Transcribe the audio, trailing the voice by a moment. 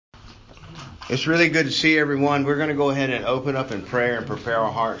It's really good to see everyone. We're going to go ahead and open up in prayer and prepare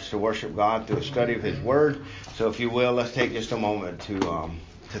our hearts to worship God through a study of His Word. So if you will, let's take just a moment to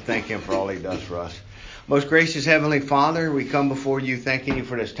thank Him for all He does for us. Most gracious Heavenly Father, we come before you thanking you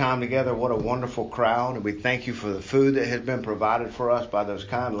for this time together. What a wonderful crowd. And we thank you for the food that has been provided for us by those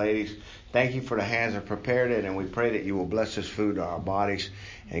kind ladies. Thank you for the hands that prepared it. And we pray that you will bless this food to our bodies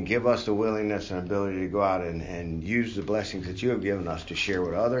and give us the willingness and ability to go out and use the blessings that you have given us to share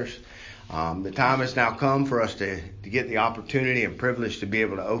with others. The time has now come for us to get the opportunity and privilege to be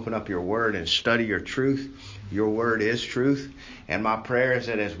able to open up your word and study your truth. Your word is truth. And my prayer is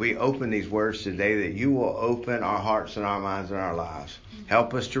that as we open these words today, that you will open our hearts and our minds and our lives.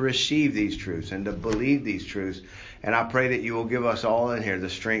 Help us to receive these truths and to believe these truths. And I pray that you will give us all in here the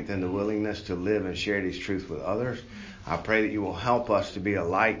strength and the willingness to live and share these truths with others. I pray that you will help us to be a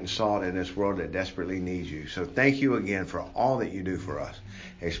light and salt in this world that desperately needs you. So thank you again for all that you do for us,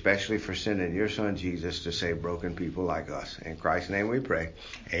 especially for sending your son Jesus to save broken people like us. In Christ's name we pray.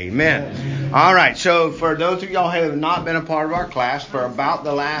 Amen. All right. So for those of y'all who have not been a part of our class, for about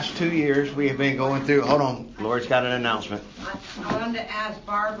the last 2 years, we have been going through. Hold on. Lori's got an announcement. I wanted to ask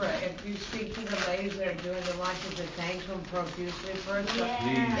Barbara if you speak to the ladies that are doing the lunches and thank them profusely for it.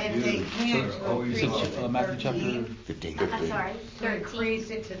 Yeah. If they can, you said Matthew chapter 15. I'm sorry, to 13. increase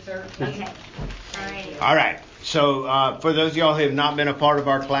it to 13. Okay. All right. All right. So for those of y'all who have not been a part of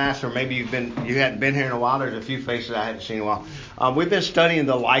our class, or maybe you hadn't been here in a while, there's a few faces I hadn't seen in a while. We've been studying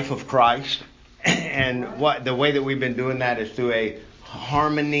the life of Christ, and the way that we've been doing that is through a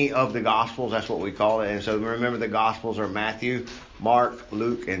harmony of the Gospels. That's what we call it. And so remember, the Gospels are Matthew, Mark,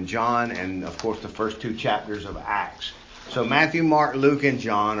 Luke, and John, and of course the first 2 chapters of Acts. So Matthew, Mark, Luke, and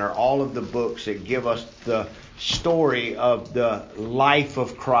John are all of the books that give us the story of the life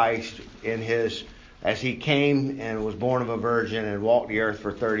of Christ as he came and was born of a virgin and walked the earth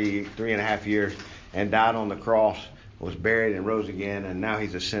for 33 and a half years and died on the cross, was buried and rose again, and now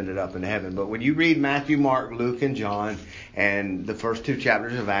he's ascended up into heaven. But when you read Matthew, Mark, Luke, and John and the first 2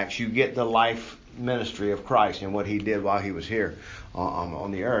 chapters of Acts, you get the life ministry of Christ and what he did while he was here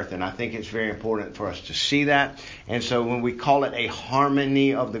on the earth. And I think it's very important for us to see that. And so when we call it a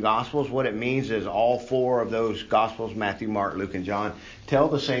harmony of the Gospels, what it means is all 4 of those Gospels, Matthew, Mark, Luke, and John, tell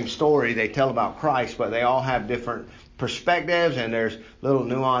the same story. They tell about Christ, but they all have different perspectives, and there's little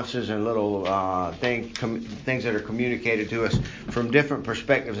nuances and little things that are communicated to us from different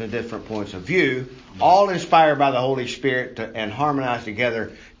perspectives and different points of view, all inspired by the Holy Spirit and harmonized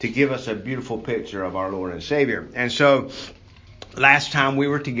together to give us a beautiful picture of our Lord and Savior. And so last time we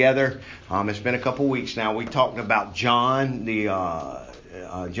were together, it's been a couple weeks now, we talked about John the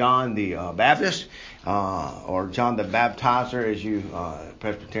Baptist, or John the Baptizer, as you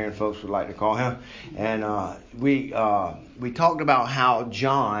Presbyterian folks would like to call him. And we talked about how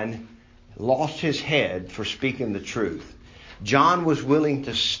John lost his head for speaking the truth. John was willing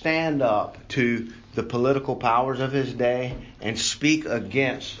to stand up to the political powers of his day and speak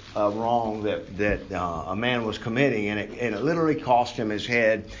against a wrong that a man was committing, and it literally cost him his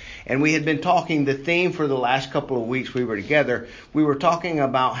head. And we had been talking, the theme for the last couple of weeks we were together, we were talking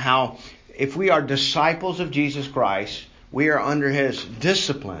about how if we are disciples of Jesus Christ, we are under His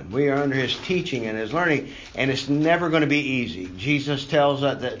discipline. We are under His teaching and His learning, and it's never going to be easy. Jesus tells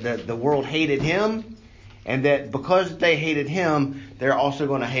us that the world hated Him, and that because they hated Him, they're also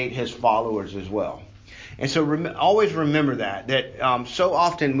going to hate His followers as well. And so always remember that so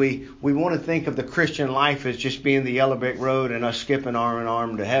often we want to think of the Christian life as just being the yellow brick road and us skipping arm in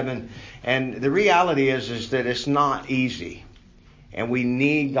arm to heaven. And the reality is that it's not easy. And we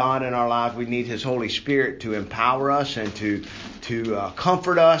need God in our lives. We need His Holy Spirit to empower us and to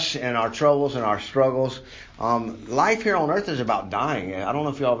comfort us in our troubles and our struggles. Life here on earth is about dying. I don't know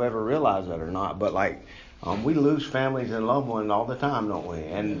if y'all have ever realized that or not, but we lose families and loved ones all the time, don't we?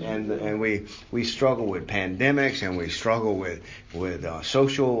 And we struggle with pandemics, and we struggle with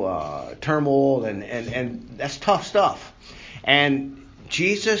social turmoil, and that's tough stuff. And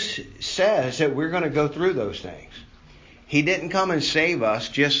Jesus says that we're going to go through those things. He didn't come and save us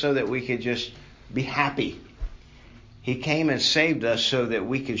just so that we could just be happy. He came and saved us so that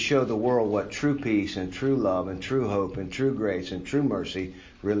we could show the world what true peace and true love and true hope and true grace and true mercy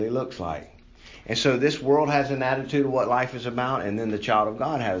really looks like. And so this world has an attitude of what life is about, and then the child of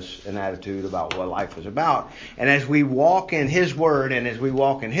God has an attitude about what life is about. And as we walk in His Word and as we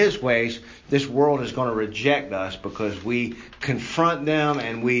walk in His ways, this world is going to reject us because we confront them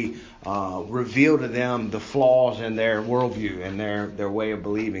and we reveal to them the flaws in their worldview and their way of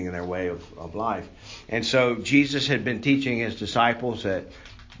believing and their way of life. And so Jesus had been teaching His disciples that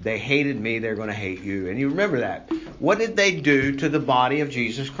They hated me, they're going to hate you. And you remember that. What did they do to the body of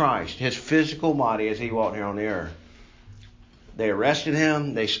Jesus Christ? His physical body as he walked here on the earth. They arrested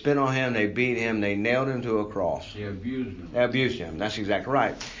him, they spit on him, they beat him, they nailed him to a cross. They abused him. They abused him. That's exactly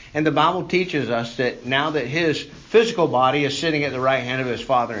right. And the Bible teaches us that now that his physical body is sitting at the right hand of his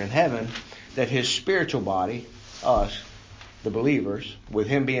Father in heaven, that his spiritual body, us, the believers, with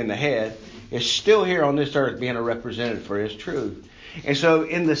him being the head, is still here on this earth being a representative for his truth. And so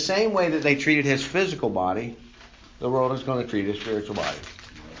in the same way that they treated his physical body, the world is going to treat his spiritual body.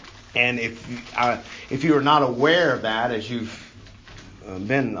 And if you are not aware of that, as you've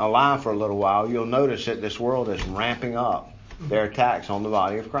been alive for a little while, you'll notice that this world is ramping up their attacks on the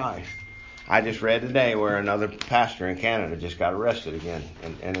body of Christ. I just read today where another pastor in Canada just got arrested again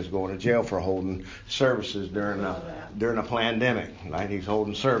and is going to jail for holding services during a pandemic. Right? He's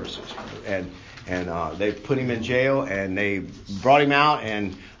holding services, and they put him in jail, and they brought him out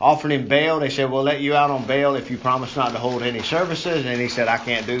and offered him bail. They said, we'll let you out on bail if you promise not to hold any services. And he said, I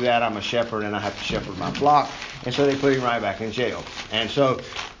can't do that. I'm a shepherd and I have to shepherd my flock. And so they put him right back in jail. And so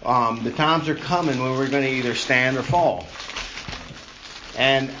the times are coming when we're going to either stand or fall.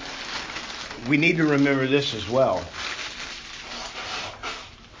 And we need to remember this as well.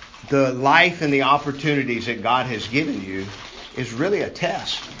 The life and the opportunities that God has given you is really a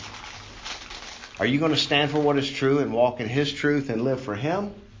test. Are you going to stand for what is true and walk in His truth and live for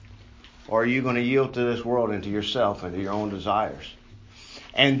Him? Or are you going to yield to this world and to yourself and to your own desires?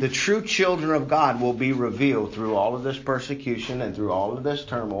 And the true children of God will be revealed through all of this persecution and through all of this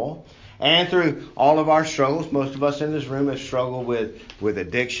turmoil and through all of our struggles. Most of us in this room have struggled with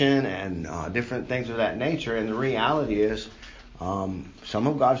addiction and different things of that nature. And the reality is some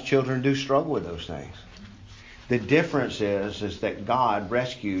of God's children do struggle with those things. The difference is that God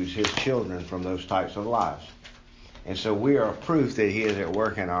rescues His children from those types of lives. And so we are proof that He is at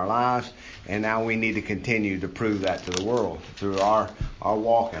work in our lives. And now we need to continue to prove that to the world through our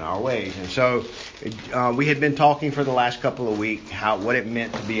walk and our ways. And so we had been talking for the last couple of weeks what it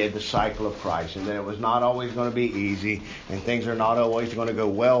meant to be a disciple of Christ. And that it was not always going to be easy. And things are not always going to go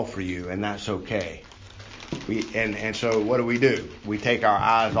well for you. And that's okay. And so what do? We take our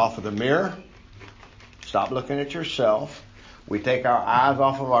eyes off of the mirror. Stop looking at yourself. We take our eyes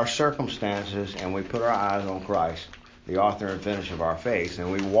off of our circumstances and we put our eyes on Christ, the author and finisher of our faith,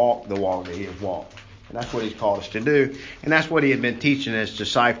 and we walk the walk that He has walked. And that's what He's called us to do. And that's what He had been teaching His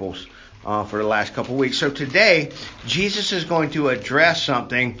disciples for the last couple of weeks. So today, Jesus is going to address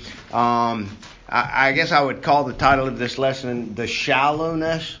something. I guess I would call the title of this lesson, The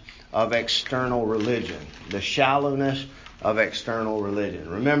Shallowness of External Religion. The Shallowness of External Religion.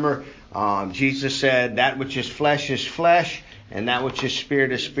 Remember, Jesus said, that which is flesh, and that which is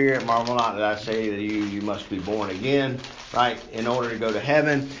spirit. Marvel not that I say that you must be born again, right, in order to go to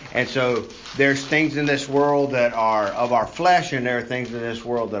heaven. And so there's things in this world that are of our flesh, and there are things in this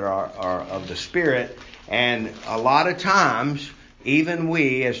world that are of the Spirit. And a lot of times, even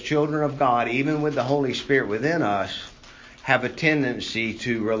we as children of God, even with the Holy Spirit within us, have a tendency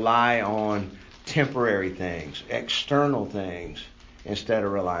to rely on temporary things, external things, instead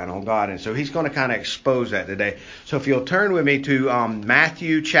of relying on God. And so He's going to kind of expose that today. So if you'll turn with me to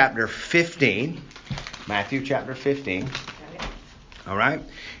Matthew chapter 15. Matthew chapter 15. All right.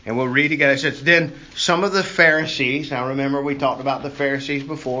 And we'll read together. It says, then some of the Pharisees, now remember we talked about the Pharisees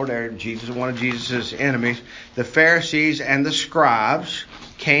before. They're one of Jesus' enemies. The Pharisees and the scribes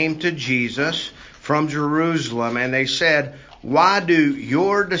came to Jesus from Jerusalem, and they said, why do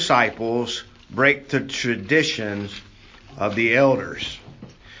your disciples break the traditions of the elders?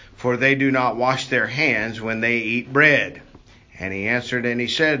 For they do not wash their hands when they eat bread. And He answered and He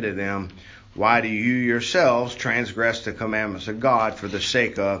said to them, why do you yourselves transgress the commandments of God for the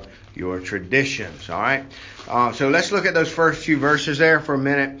sake of your traditions? All right. So let's look at those first few verses there for a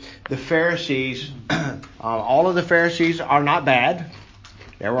minute. The Pharisees, all of the Pharisees are not bad.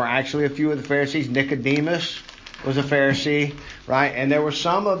 There were actually a few of the Pharisees. Nicodemus was a Pharisee, right? And there were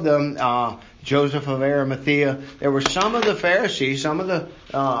some of them, Joseph of Arimathea. There were some of the Pharisees, some of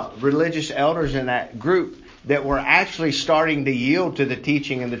the religious elders in that group that were actually starting to yield to the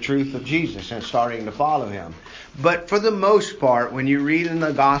teaching and the truth of Jesus and starting to follow Him. But for the most part, when you read in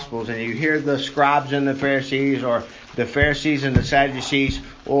the Gospels and you hear the scribes and the Pharisees, or the Pharisees and the Sadducees,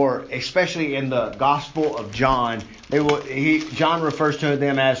 or especially in the Gospel of John, John refers to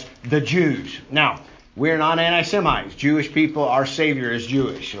them as the Jews. Now, we're not anti-Semites. Jewish people, our Savior is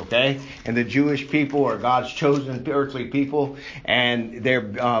Jewish, okay? And the Jewish people are God's chosen earthly people, and they're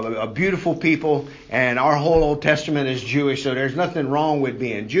a beautiful people, and our whole Old Testament is Jewish, so there's nothing wrong with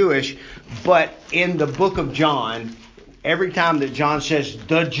being Jewish. But in the book of John, every time that John says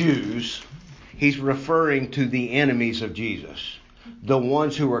the Jews, he's referring to the enemies of Jesus, the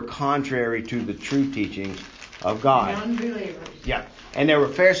ones who were contrary to the true teachings of God. The unbelievers. Yeah. And there were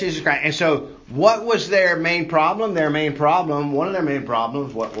Pharisees and Christ. And so what was their main problem? Their main problem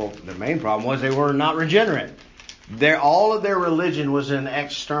was they were not regenerate. All of their religion was an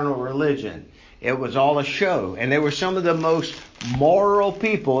external religion. It was all a show. And they were some of the most moral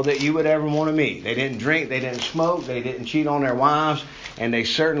people that you would ever want to meet. They didn't drink, they didn't smoke, they didn't cheat on their wives, and they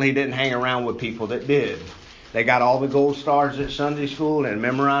certainly didn't hang around with people that did. They got all the gold stars at Sunday school and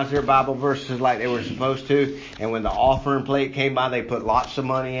memorized their Bible verses like they were supposed to. And when the offering plate came by, they put lots of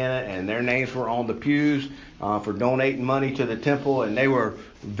money in it, and their names were on the pews for donating money to the temple. And they were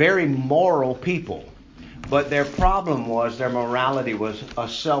very moral people. But their problem was their morality was a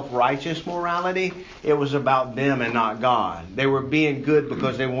self-righteous morality. It was about them and not God. They were being good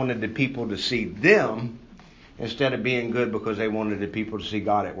because they wanted the people to see them instead of being good because they wanted the people to see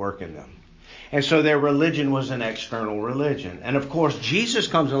God at work in them. And so their religion was an external religion. And of course, Jesus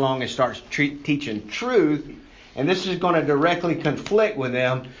comes along and starts teaching truth. And this is going to directly conflict with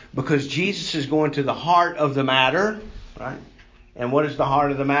them because Jesus is going to the heart of the matter, right? And what is the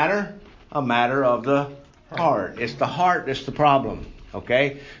heart of the matter? A matter of the heart. It's the heart that's the problem.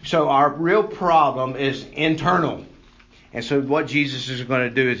 Okay? So our real problem is internal. And so what Jesus is going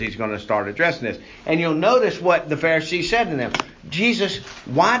to do is he's going to start addressing this. And you'll notice what the Pharisees said to them. Jesus,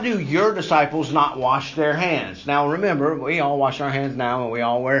 why do your disciples not wash their hands? Now remember, we all wash our hands now and we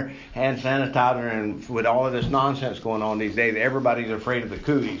all wear hand sanitizer, and with all of this nonsense going on these days, everybody's afraid of the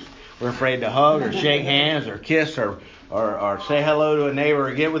cooties. We're afraid to hug or shake hands or kiss or say hello to a neighbor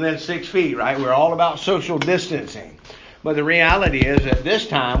or get within 6 feet, right? We're all about social distancing. But the reality is at this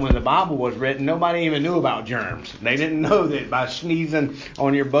time when the Bible was written, nobody even knew about germs. They didn't know that by sneezing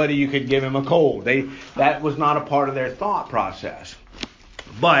on your buddy you could give him a cold. That was not a part of their thought process.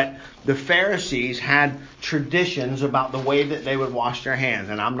 But the Pharisees had traditions about the way that they would wash their hands.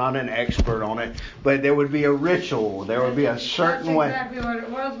 And I'm not an expert on it, but there would be a ritual. There would be a certain way. That's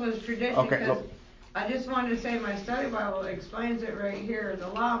exactly what it was tradition. Okay, because I just wanted to say my study Bible explains it right here. The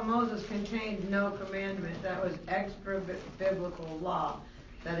law of Moses contained no commandment. That was extra biblical law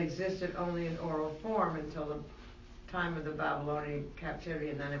that existed only in oral form until the time of the Babylonian captivity,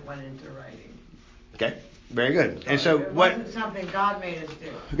 and then it went into writing. Okay, very good. And so it wasn't something God made us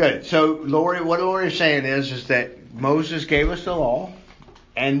do. Good. So what Lori is saying is that Moses gave us the law,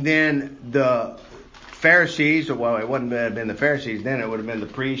 and then the Pharisees, well, it wouldn't have been the Pharisees then, it would have been the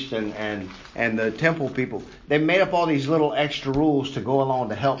priests and the temple people. They made up all these little extra rules to go along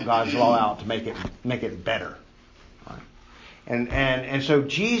to help God's law out, to make it better. Right. And so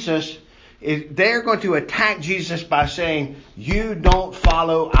Jesus, they're going to attack Jesus by saying, you don't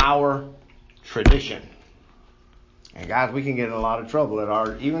follow our tradition. And guys, we can get in a lot of trouble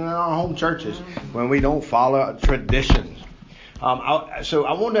even in our home churches when we don't follow traditions. So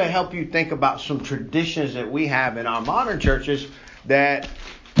I want to help you think about some traditions that we have in our modern churches that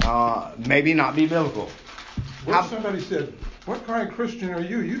maybe not be biblical. Well, somebody said, what kind of Christian are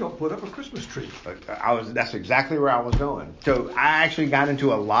you? You don't put up a Christmas tree. That's exactly where I was going. So I actually got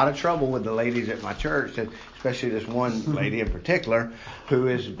into a lot of trouble with the ladies at my church, especially this one lady in particular, who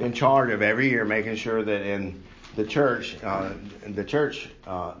is in charge of every year making sure that in the church,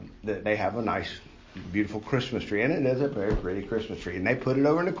 that they have a nice, beautiful Christmas tree, and it is a very pretty Christmas tree. And they put it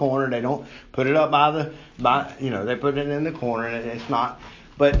over in the corner. They don't put it up they put it in the corner, and it's not.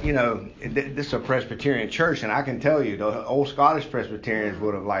 But this is a Presbyterian church, and I can tell you, the old Scottish Presbyterians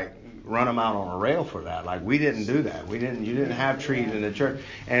would have run them out on a rail for that. We didn't do that. You didn't have trees in the church,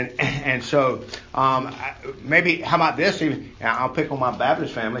 and so maybe how about this? Even I'll pick on my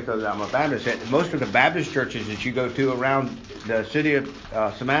Baptist family because I'm a Baptist. Most of the Baptist churches that you go to around the city of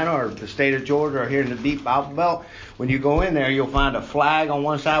Savannah or the state of Georgia or here in the deep Bible Belt, when you go in there, you'll find a flag on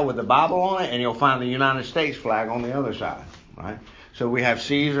one side with the Bible on it, and you'll find the United States flag on the other side, right? So we have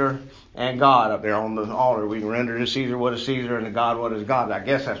Caesar and God up there on the altar. We can render to Caesar what is Caesar and to God what is God. I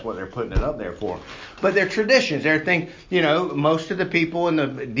guess that's what they're putting it up there for. But they're traditions. They're things, most of the people in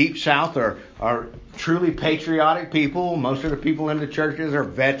the deep South are truly patriotic people. Most of the people in the churches are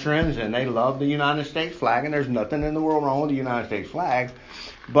veterans, and they love the United States flag, and there's nothing in the world wrong with the United States flag.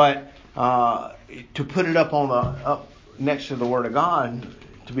 But to put it up next to the Word of God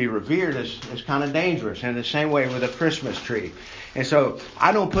to be revered is kind of dangerous. And the same way with a Christmas tree. And so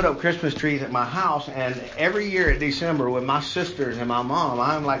I don't put up Christmas trees at my house, and every year at December with my sisters and my mom,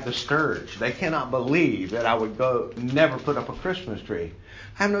 I'm like the scourge. They cannot believe that I would never put up a Christmas tree.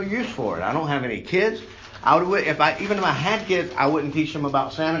 I have no use for it. I don't have any kids. Even if I had kids, I wouldn't teach them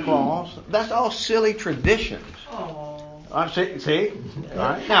about Santa Claus. That's all silly traditions. Oh. See? All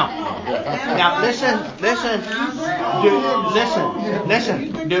right. Now, listen.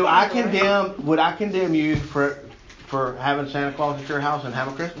 Would I condemn you for having Santa Claus at your house and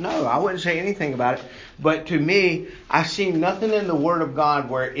having Christmas? No, I wouldn't say anything about it. But to me, I see nothing in the Word of God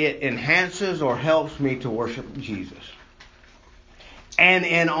where it enhances or helps me to worship Jesus. And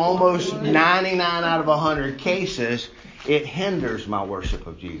in almost 99 out of 100 cases, it hinders my worship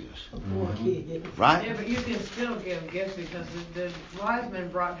of Jesus. Right? Yeah, but you can still give gifts because the wise men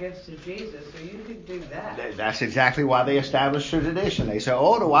brought gifts to Jesus, so you could do that. That's exactly why they established a tradition. They say,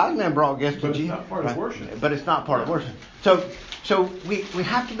 the wise men brought gifts to Jesus. But it's not part of worship. But it's not part of worship. So we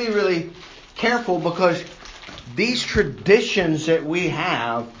have to be really careful because these traditions that we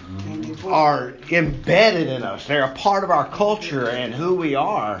have are embedded in us. They're a part of our culture and who we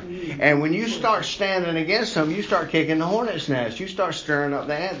are. And when you start standing against them, you start kicking the hornet's nest. You start stirring up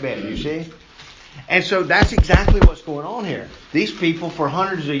the antbed, you see? And so that's exactly what's going on here. These people for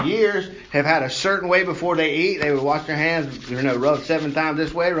hundreds of years have had a certain way before they eat. They would wash their hands, rub 7 times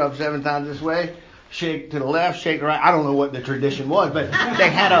this way, rub 7 times this way. Shake to the left, shake to the right. I don't know what the tradition was, but they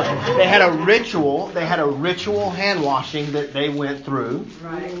had a ritual. They had a ritual hand washing that they went through,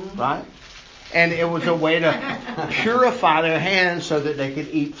 right? And it was a way to purify their hands so that they could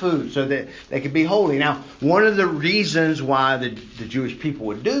eat food, so that they could be holy. Now, one of the reasons why the Jewish people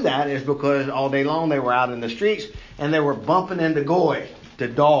would do that is because all day long they were out in the streets and they were bumping into goy, to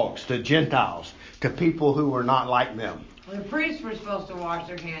dogs, to Gentiles, to people who were not like them. The priests were supposed to wash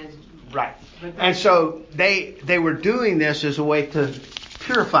their hands. Right. And so they were doing this as a way to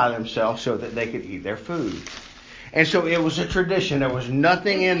purify themselves so that they could eat their food. And so it was a tradition. There was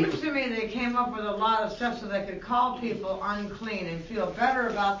nothing in... It seems to me they came up with a lot of stuff so they could call people unclean and feel better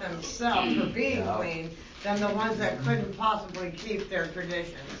about themselves for being clean than the ones that couldn't possibly keep their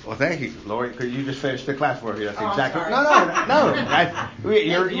traditions. Well, thank you, Lori. Because you just finished the class for you. That's exactly... Sorry. No.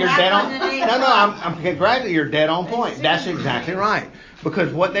 You're dead on... No, I'm congratulating you. You're dead on point. That's exactly right.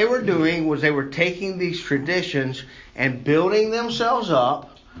 Because what they were doing was they were taking these traditions and building themselves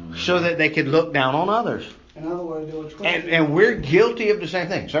up so that they could look down on others. In other words, they were twisting. And we're guilty of the same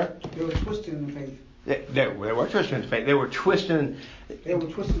thing, sir. They were twisting the faith. They were twisting the faith. They were twisting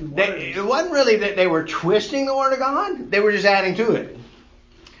the word. It wasn't really that they were twisting the Word of God. They were just adding to it.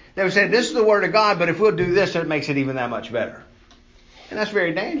 They would say, this is the Word of God, but if we'll do this, it makes it even that much better. And that's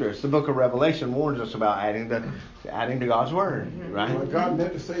very dangerous. The book of Revelation warns us about adding to God's Word, right? Well, God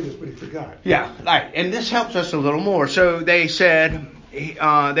meant to say this, but he forgot. Yeah, right. And this helps us a little more. So they said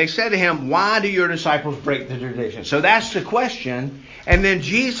to him, why do your disciples break the tradition? So that's the question. And then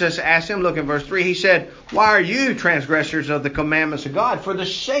Jesus asked him, look in verse 3, he said, why are you transgressors of the commandments of God for the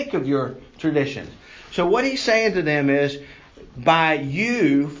sake of your traditions? So what he's saying to them is, by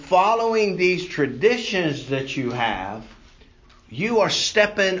you following these traditions that you have, you are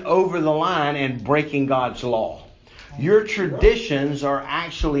stepping over the line and breaking God's law. Your traditions are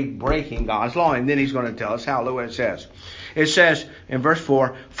actually breaking God's law. And then he's going to tell us how. Look what it says. It says in verse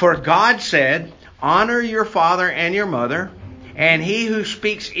 4, for God said, honor your father and your mother, and he who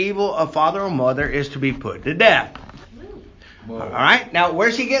speaks evil of father or mother is to be put to death. All right. Now,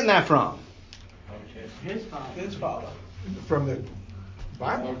 where's he getting that from? His father. From the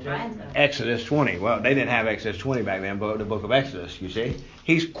Bible? Exodus 20. Well, they didn't have Exodus 20 back then, but the book of Exodus, you see.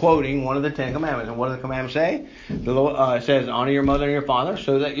 He's quoting one of the 10 commandments. And what do the commandments say? The Lord it says, honor your mother and your father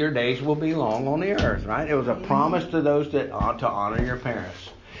so that your days will be long on the earth, right? It was a promise to those that ought to honor your parents.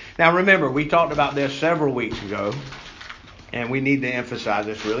 Now, remember, we talked about this several weeks ago, and we need to emphasize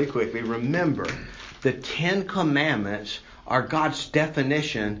this really quickly. Remember, the 10 commandments are God's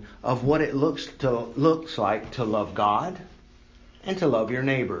definition of what it looks like to love God and to love your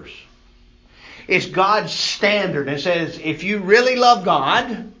neighbors. It's God's standard. It says, if you really love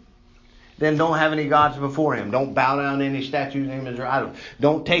God, then don't have any gods before Him. Don't bow down to any statues, images, or idols.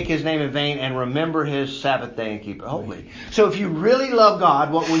 Don't take His name in vain, and remember His Sabbath day and keep it holy. So if you really love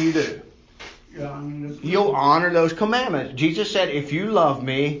God, what will you do? You'll honor those commandments. Jesus said, if you love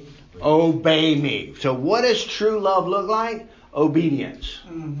me, obey me. So what does true love look like? Obedience.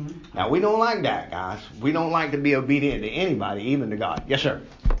 Mm-hmm. Now, we don't like that, guys. We don't like to be obedient to anybody, even to God. Yes, sir.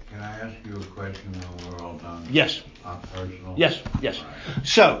 Can I ask you a question while we're all done? Yes. Personal? Yes.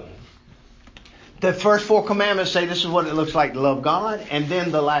 So, the first 4 commandments say this is what it looks like to love God. And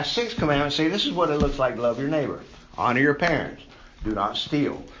then the last 6 commandments say this is what it looks like to love your neighbor. Honor your parents. Do not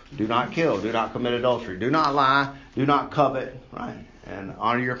steal. Do not kill. Do not commit adultery. Do not lie. Do not covet. Right? And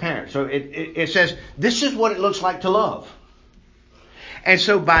honor your parents. So it says this is what it looks like to love. And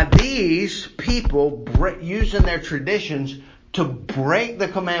so by these people using their traditions to break the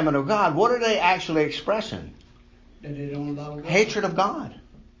commandment of God, what are they actually expressing? That they don't love God. Hatred of God.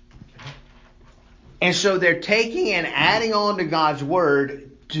 And so they're taking and adding on to God's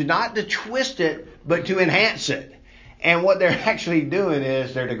word to not to twist it, but to enhance it. And what they're actually doing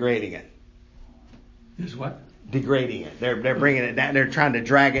is they're degrading it. Is what? Degrading it. They're bringing it down. They're trying to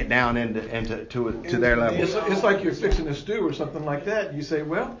drag it down to their level. It's like you're fixing a stew or something like that. You say,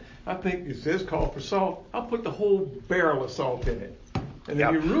 well, I think it says call for salt. I'll put the whole barrel of salt in it. And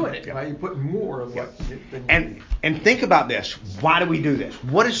then Yep. you ruin it Yep. by you putting more of what. Than you And think about this. Why do we do this?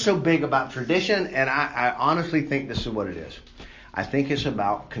 What is so big about tradition? And I honestly think this is what it is. I think it's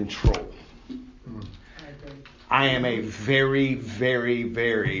about control. I am a very, very,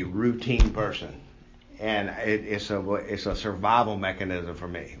 very routine person. And it's a survival mechanism for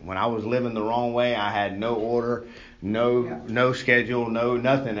me. When I was living the wrong way, I had no order, no schedule, no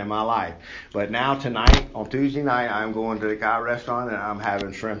nothing in my life. But now tonight, on Tuesday night, I'm going to the Kai restaurant and I'm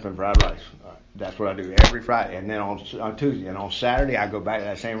having shrimp and fried rice. That's what I do every Friday. And then on Tuesday and on Saturday, I go back to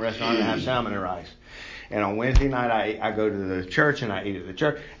that same restaurant and have salmon and rice. And on Wednesday night, I go to the church and I eat at the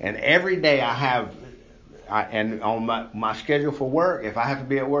church. And every day I have. And on my schedule for work, if I have to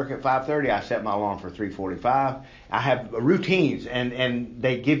be at work at 5:30, I set my alarm for 3:45. I have routines, and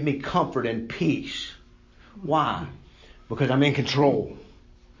they give me comfort and peace. Why? Because I'm in control.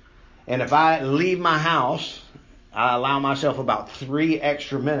 And if I leave my house, I allow myself about 3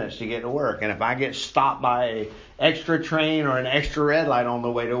 extra minutes to get to work. And if I get stopped by an extra train or an extra red light on the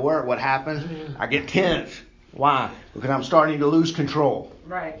way to work, what happens? I get tense. Why? Because I'm starting to lose control.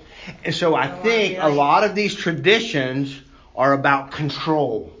 Right. And so I think a lot of these traditions are about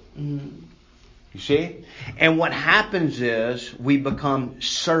control. You see? And what happens is we become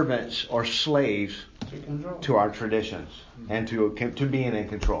servants or slaves to our traditions and to being in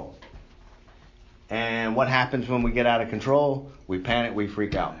control. And what happens when we get out of control? We panic, we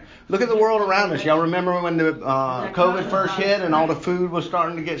freak out. Look at the world around us. Y'all remember when the COVID first hit and all the food was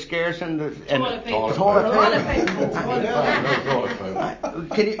starting to get scarce and toilet paper.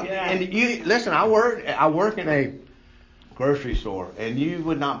 And you listen. I work in a grocery store, and you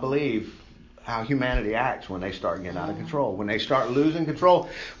would not believe how humanity acts when they start getting out of control. When they start losing control,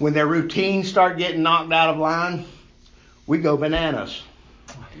 when their routines start getting knocked out of line, we go bananas.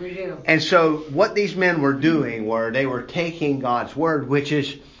 We do. And so what these men were doing were they were taking God's word, which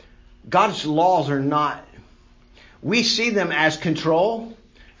is God's laws are not, we see them as control,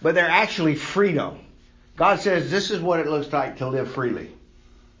 but they're actually freedom. God says this is what it looks like to live freely,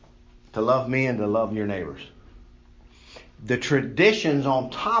 to love me and to love your neighbors. The traditions on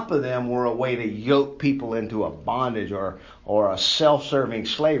top of them were a way to yoke people into a bondage or a self-serving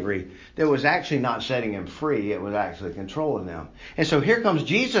slavery that was actually not setting them free. It was actually controlling them. And so here comes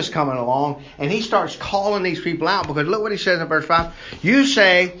Jesus coming along, and he starts calling these people out, because look what he says in verse 5. You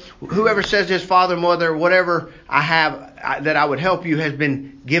say, whoever says his father, mother, whatever I have that I would help you has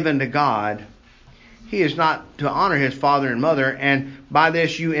been given to God. He is not to honor his father and mother, and by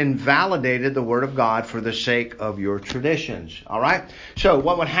this you invalidated the word of God for the sake of your traditions. All right? So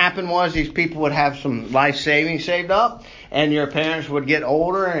what would happen was these people would have some life savings saved up, and your parents would get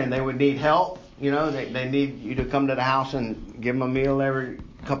older and they would need help. You know, they need you to come to the house and give them a meal every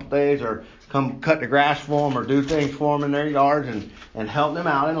couple of days, or come cut the grass for them, or do things for them in their yards and help them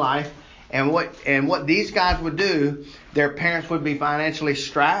out in life. And what these guys would do, their parents would be financially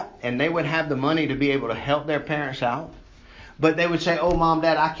strapped, and they would have the money to be able to help their parents out. But they would say, oh, Mom,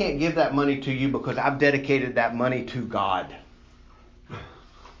 Dad, I can't give that money to you because I've dedicated that money to God.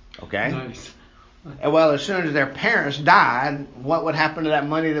 Okay? Nice. And well, as soon as their parents died, what would happen to that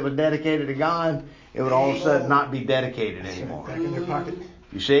money that was dedicated to God? It would all of a sudden not be dedicated anymore. back in their pocket.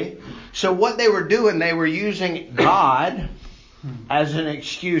 You see? So what they were doing, they were using God as an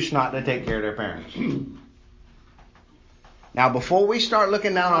excuse not to take care of their parents. Now, before we start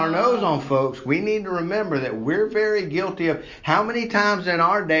looking down our nose on folks, we need to remember that we're very guilty of how many times in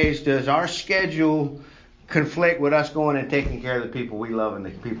our days does our schedule conflict with us going and taking care of the people we love and the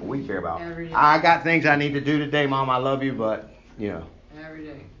people we care about. Every day. I got things I need to do today, Mom, I love you, but, you know. Every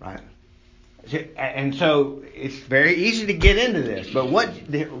day. Right. And so it's very easy to get into this. But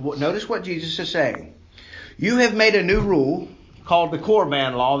notice what Jesus is saying. You have made a new rule called the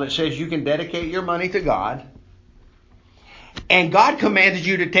Korban law that says you can dedicate your money to God. And God commanded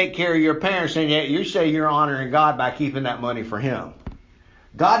you to take care of your parents, and yet you say you're honoring God by keeping that money for Him.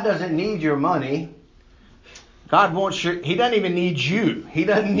 God doesn't need your money. God wants He doesn't even need you. He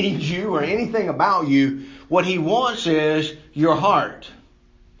doesn't need you or anything about you. What He wants is your heart.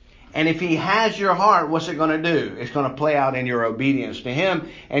 And if He has your heart, what's it going to do? It's going to play out in your obedience to Him,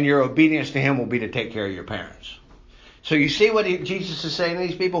 and your obedience to Him will be to take care of your parents. So you see what Jesus is saying to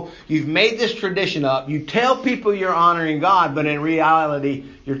these people? You've made this tradition up. You tell people you're honoring God, but in reality,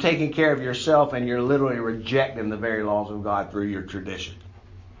 you're taking care of yourself and you're literally rejecting the very laws of God through your tradition.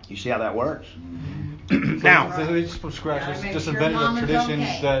 You see how that works? Now, So they just from scratch, Gotta just make sure invented a mama's tradition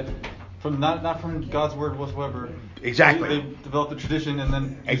okay. that from not from God's word whatsoever. Exactly. They developed a tradition and then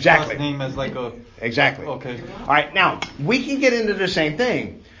use Exactly. God's name as like a. Exactly. Okay. All right, now, we can get into the same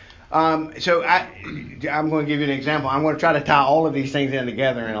thing. So I'm going to give you an example. I'm going to try to tie all of these things in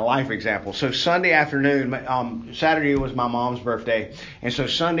together in a life example. So Sunday afternoon, Saturday was my mom's birthday, and so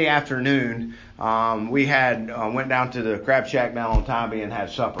Sunday afternoon we had went down to the Crab Shack down on Tybee and had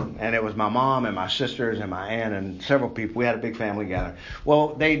supper, and it was my mom and my sisters and my aunt and several people. We had a big family gathering.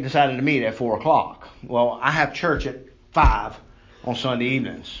 Well, they decided to meet at 4:00. Well, I have church at 5 on Sunday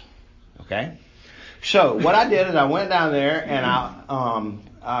evenings. Okay, so what I did is I went down there and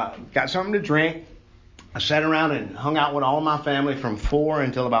I got something to drink. I sat around and hung out with all of my family from 4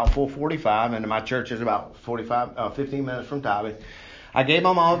 until about 4:45, and my church is about 15 minutes from Tybee. I gave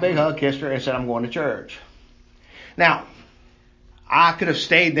my mom a big hug, kissed her, and said, I'm going to church. Now, I could have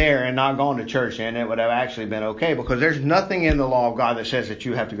stayed there and not gone to church, and it would have actually been okay, because there's nothing in the law of God that says that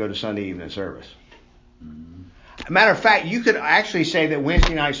you have to go to Sunday evening service. Matter of fact, you could actually say that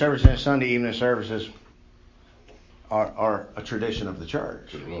Wednesday night service and Sunday evening services are a tradition of the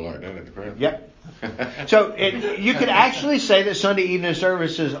church. Just a little like that at the crib. Yep. So you could actually say that Sunday evening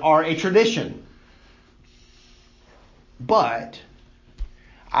services are a tradition. But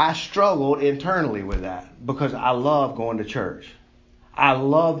I struggled internally with that because I love going to church. I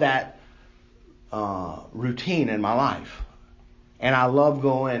love that routine in my life. And I love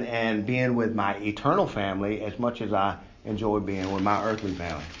going and being with my eternal family as much as I enjoy being with my earthly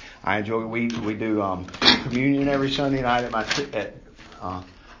family. I enjoy, we do communion every Sunday night at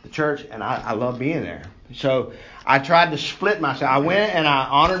the church, and I love being there. So I tried to split myself. I went and I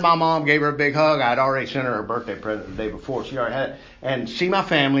honored my mom, gave her a big hug. I'd already sent her birthday present the day before. She already had it. And see my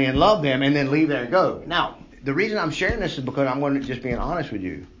family and love them and then leave there and go. Now, the reason I'm sharing this is because I'm going to just being honest with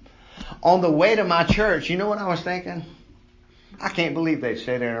you. On the way to my church, you know what I was thinking? I can't believe they'd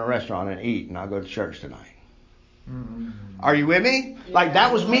stay there in a restaurant and eat, and I'll go to church tonight. Mm-hmm. Are you with me? Like,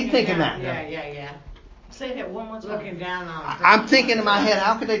 that was me thinking that. Yeah. Say that one more time. Looking down on them. I'm thinking in my head,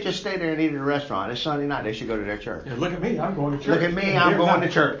 how could they just stay there and eat at a restaurant? It's Sunday night. They should go to their church. Yeah, look at me, I'm going to church. Look at me, I'm going to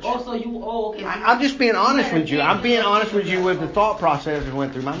church. Okay. I'm just being honest with you. I'm being honest with you with the thought process that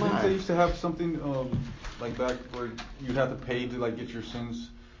went through my Didn't they mind. used to have something like back where you'd have to pay to like get your sins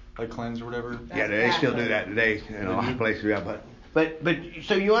like cleansed or whatever? Yeah, they still do that today in a lot of places. Yeah, but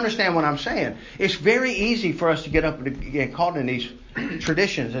so you understand what I'm saying? It's very easy for us to get up and get caught in these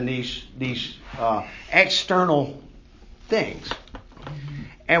traditions and these external things.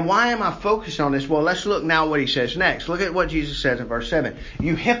 And why am I focused on this? Well, let's look now what he says next. Look at what Jesus says in verse 7.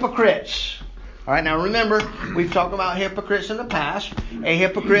 You hypocrites. All right, now remember, we've talked about hypocrites in the past. A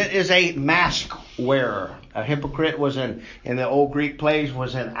hypocrite is a mask wearer. A hypocrite was in the old Greek plays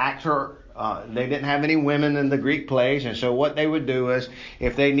was an actor. They didn't have any women in the Greek plays, and so what they would do is,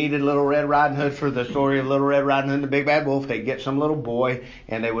 if they needed Little Red Riding Hood for the story of Little Red Riding Hood and the Big Bad Wolf, they'd get some little boy,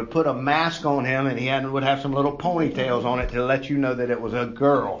 and they would put a mask on him, and he would have some little ponytails on it to let you know that it was a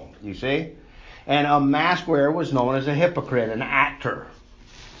girl, you see? And a mask wearer was known as a hypocrite, an actor.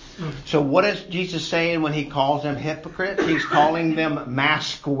 So what is Jesus saying when he calls them hypocrites? He's calling them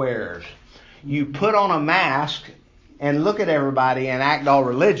mask wearers. You put on a mask and look at everybody and act all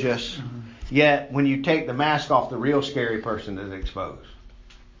religious, yet when you take the mask off, the real scary person is exposed.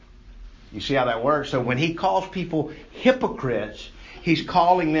 You see how that works? So when he calls people hypocrites, he's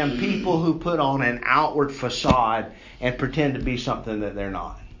calling them people who put on an outward facade and pretend to be something that they're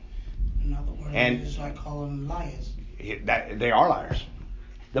not. Another word is like calling them liars. They are liars.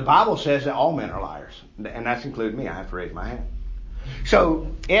 The Bible says that all men are liars, and that's including me. I have to raise my hand.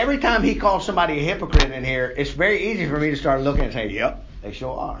 So every time he calls somebody a hypocrite in here, it's very easy for me to start looking and say, yep, they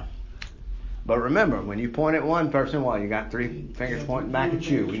sure are. But remember, when you point at one person, well, you got 3 fingers pointing back at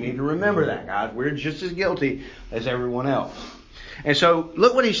you. We need to remember that, guys. We're just as guilty as everyone else. And so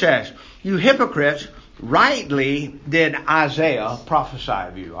look what he says. You hypocrites, rightly did Isaiah prophesy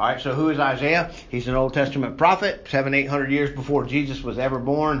of you. All right, so who is Isaiah? He's an Old Testament prophet. 700-800 years before Jesus was ever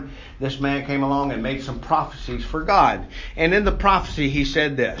born, this man came along and made some prophecies for God. And in the prophecy, he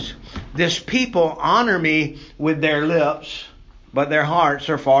said this people honor me with their lips, but their hearts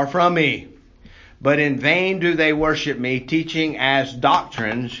are far from me. But in vain do they worship me, teaching as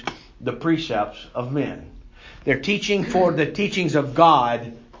doctrines the precepts of men. They're teaching for the teachings of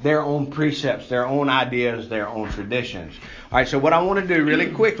God, their own precepts, their own ideas, their own traditions. All right, so what I want to do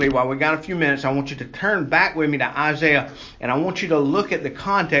really quickly, while we got a few minutes, I want you to turn back with me to Isaiah, and I want you to look at the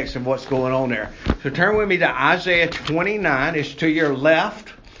context of what's going on there. So turn with me to Isaiah 29. It's to your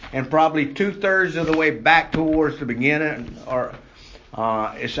left, and probably 2/3 of the way back towards the beginning, or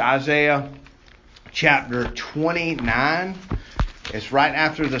it's Isaiah chapter 29. It's right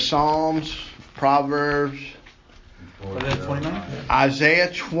after the Psalms, Proverbs. What is that, 29?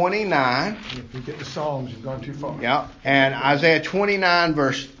 Isaiah 29. If you get the Psalms, you've gone too far. Yep. And Isaiah 29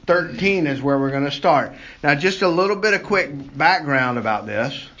 verse 13 is where we're going to start. Now, just a little bit of quick background about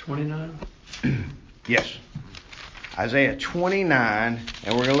this. 29? Yes. Isaiah 29,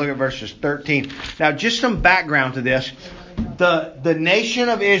 and we're going to look at verses 13. Now, just some background to this. The nation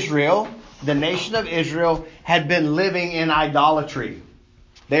of Israel had been living in idolatry.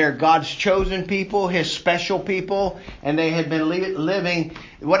 They are God's chosen people, His special people, and they had been living.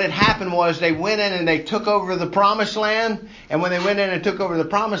 What had happened was they went in and they took over the promised land. And when they went in and took over the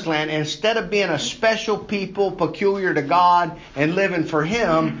promised land, instead of being a special people peculiar to God and living for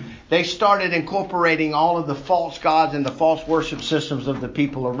Him, they started incorporating all of the false gods and the false worship systems of the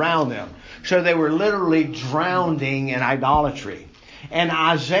people around them. So they were literally drowning in idolatry. And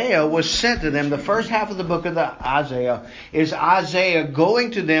Isaiah was sent to them. The first half of the book of Isaiah is Isaiah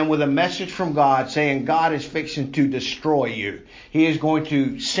going to them with a message from God saying God is fixing to destroy you. He is going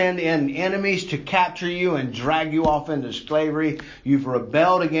to send in enemies to capture you and drag you off into slavery. You've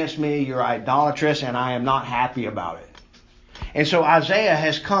rebelled against me. You're idolatrous, and I am not happy about it. And so Isaiah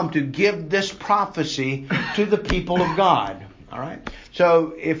has come to give this prophecy to the people of God. All right.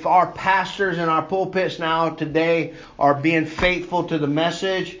 So if our pastors in our pulpits now today are being faithful to the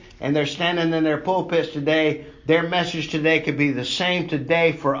message and they're standing in their pulpits today, their message today could be the same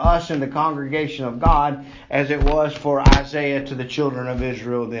today for us in the congregation of God as it was for Isaiah to the children of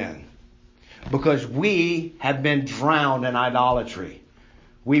Israel then. Because we have been drowned in idolatry.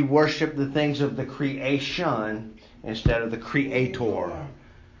 We worship the things of the creation instead of the Creator.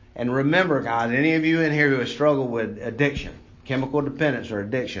 And remember, guys, any of you in here who have struggled with addiction, chemical dependence or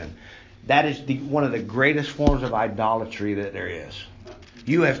addiction, that is one of the greatest forms of idolatry that there is.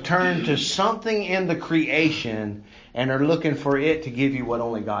 You have turned to something in the creation and are looking for it to give you what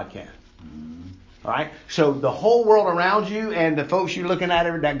only God can. All right? So the whole world around you and the folks you're looking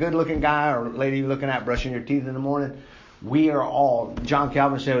at, that good looking guy or lady you're looking at brushing your teeth in the morning, we are all, John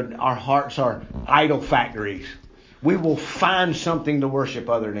Calvin said, our hearts are idol factories. We will find something to worship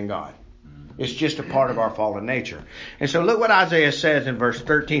other than God. It's just a part of our fallen nature. And so look what Isaiah says in verse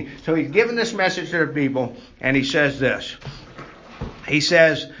 13. So he's given this message to the people, and he says this. He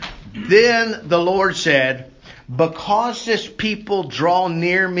says, "Then the Lord said, because this people draw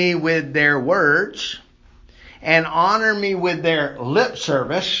near me with their words and honor me with their lip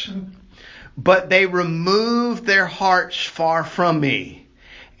service, but they remove their hearts far from me,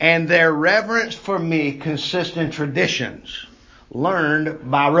 and their reverence for me consists in traditions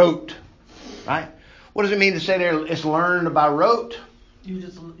learned by rote." Right? What does it mean to say there it's learned by rote? You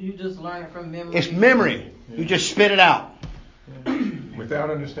just learn it from memory. It's memory. Yeah. You just spit it out.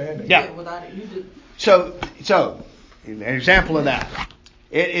 Without understanding. Yeah. Without it, you just... So, an example of that.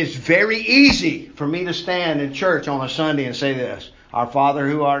 It is very easy for me to stand in church on a Sunday and say this. Our Father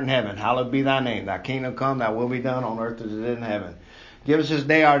who art in heaven, hallowed be thy name. Thy kingdom come, thy will be done on earth as it is in heaven. Give us this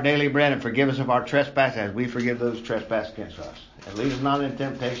day our daily bread and forgive us of our trespasses as we forgive those who trespass against us. And lead us not into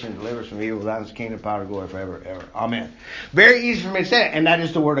temptation, deliver us from evil. Thine is the kingdom, power, and glory forever, ever. Amen. Very easy for me to say it, and that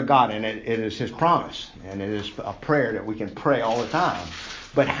is the word of God, and it is His promise, and it is a prayer that we can pray all the time.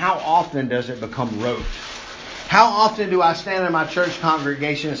 But how often does it become rote? How often do I stand in my church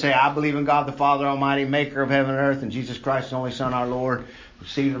congregation and say, I believe in God the Father Almighty, maker of heaven and earth, and Jesus Christ, the only Son, our Lord,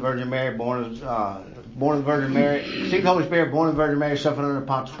 conceived of the Virgin Mary, born of the Virgin Mary, conceived of the Holy Spirit, born of the Virgin Mary, suffered under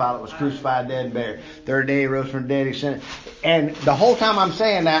Pontius Pilate, was crucified, dead, and buried. Third day he rose from the dead, he sent. And the whole time I'm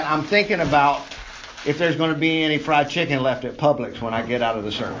saying that, I'm thinking about if there's going to be any fried chicken left at Publix when I get out of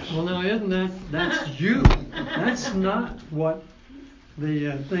the service. Well, now, that's you. That's not what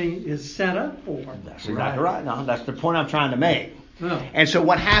the thing is set up for. That's exactly right. No, that's the point I'm trying to make. No. And so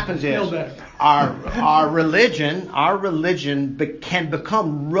what happens is our religion can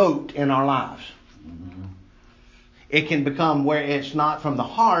become rote in our lives. It can become where it's not from the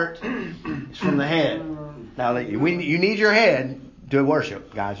heart, it's from the head. Now you need your head to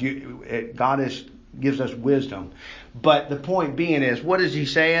worship, guys. God gives us wisdom. But the point being is, what is He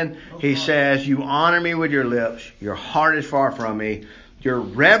saying? He says, you honor me with your lips, your heart is far from me. Your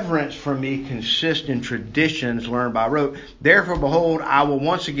reverence for me consists in traditions learned by rote. Therefore, behold, I will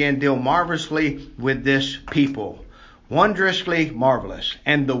once again deal marvelously with this people. wondrously marvelous.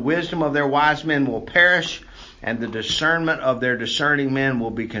 And the wisdom of their wise men will perish, and the discernment of their discerning men will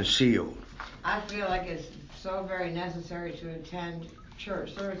be concealed. I feel like it's so very necessary to attend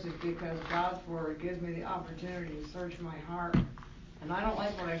church services because God's Word gives me the opportunity to search my heart. And I don't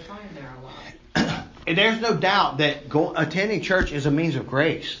like what I find there a lot. And there's no doubt that attending church is a means of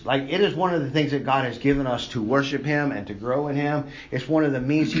grace. Like, it is one of the things that God has given us to worship Him and to grow in Him. It's one of the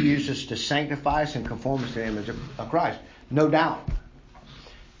means He uses to sanctify us and conform us to the image of Christ. No doubt.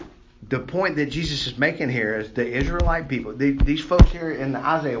 The point that Jesus is making here is the Israelite people, these folks here in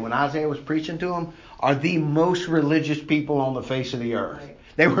Isaiah, when Isaiah was preaching to them, are the most religious people on the face of the earth. Right.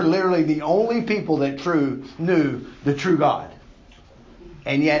 They were literally the only people that knew the true God.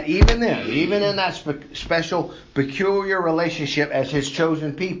 And yet, even then, even in that special, peculiar relationship as His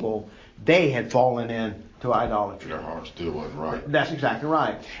chosen people, they had fallen into idolatry. Their heart still wasn't right. That's exactly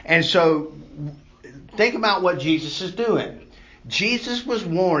right. And so, think about what Jesus is doing. Jesus was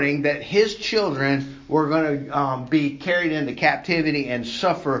warning that His children were going to be carried into captivity and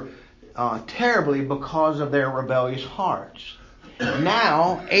suffer terribly because of their rebellious hearts.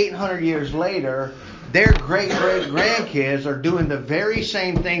 Now, 800 years later, their great-great-grandkids are doing the very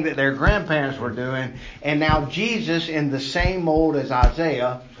same thing that their grandparents were doing. And now Jesus, in the same mold as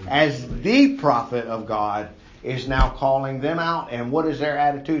Isaiah, as the prophet of God, is now calling them out. And what is their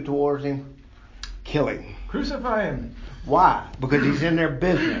attitude towards Him? Killing. Crucify Him. Why? Because He's in their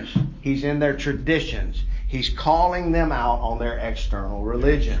business. He's in their traditions. He's calling them out on their external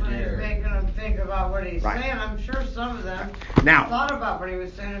religion. He's making them think about what He's Right. saying. I'm sure some of them Now, thought about what He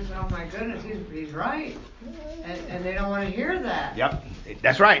was saying and said, oh my goodness, he's right. And they don't want to hear that. Yep,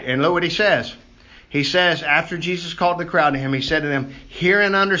 that's right. And look what He says. He says, after Jesus called the crowd to Him, He said to them, hear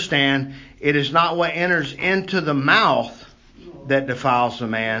and understand, it is not what enters into the mouth that defiles the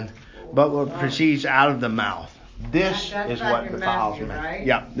man, but what proceeds out of the mouth. This That's is back what in defiles Matthew, a man. right?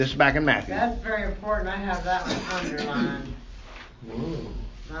 Yeah, this is back in Matthew. That's very important. I have that one underlined. Whoa.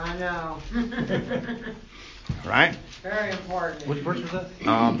 I know. Right? Very important. Which verse was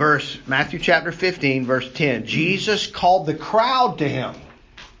that? Matthew chapter 15, verse 10. Jesus called the crowd to Him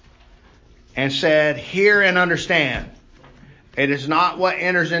and said, hear and understand. It is not what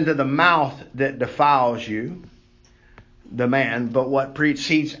enters into the mouth that defiles you, the man, but what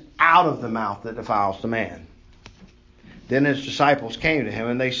proceeds out of the mouth that defiles the man. Then His disciples came to Him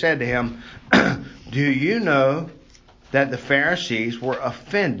and they said to Him, do you know that the Pharisees were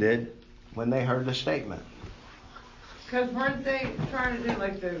offended when they heard the statement? Because weren't they trying to do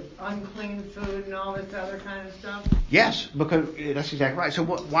like the unclean food and all this other kind of stuff? Yes, because that's exactly right. So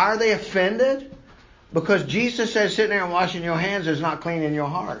why are they offended? Because Jesus says sitting there and washing your hands is not cleaning your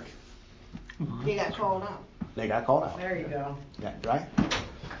heart. They got called out. They got called out. There you go. Yeah, right?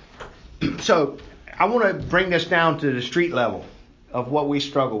 So I want to bring this down to the street level of what we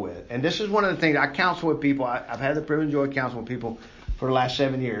struggle with. And this is one of the things I counsel with people. I've had the privilege and joy of counseling with people for the last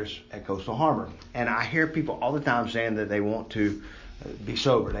 7 years at Coastal Harbor. And I hear people all the time saying that they want to be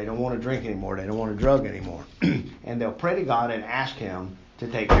sober. They don't want to drink anymore. They don't want to drug anymore. And they'll pray to God and ask Him to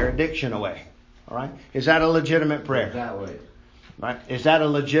take their addiction away. All right? Is that a legitimate prayer? That way. Right? Is that a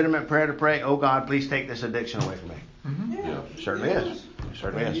legitimate prayer to pray? Oh God, please take this addiction away from me. Mm-hmm. Yeah. Certainly is. It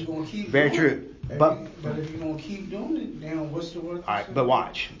certainly But is. you're gonna keep Very doing true. it. But if you're gonna keep doing it, then what's the word? all right, but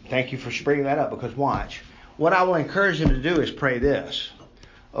watch. Thank you for bringing that up, because watch. What I will encourage him to do is pray this.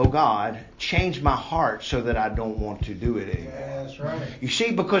 Oh God, change my heart so that I don't want to do it anymore. That's right. You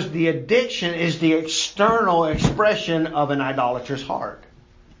see, because the addiction is the external expression of an idolatrous heart.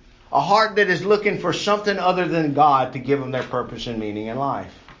 A heart that is looking for something other than God to give them their purpose and meaning in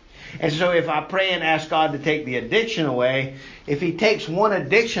life. And so if I pray and ask God to take the addiction away, if He takes one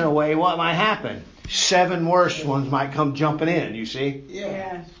addiction away, what might happen? 7 worse ones might come jumping in, you see?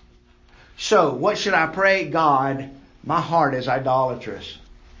 Yeah. So what should I pray? God, my heart is idolatrous.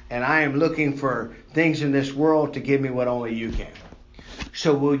 And I am looking for things in this world to give me what only You can.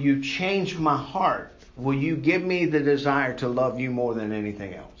 So will You change my heart? Will You give me the desire to love You more than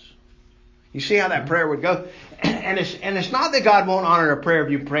anything else? You see how that prayer would go? And it's not that God won't honor a prayer of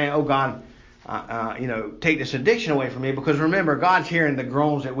you praying, oh God, take this addiction away from me. Because remember, God's hearing the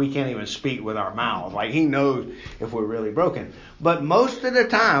groans that we can't even speak with our mouths. Like He knows if we're really broken. But most of the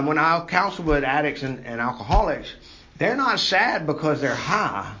time when I counsel with addicts and alcoholics, they're not sad because they're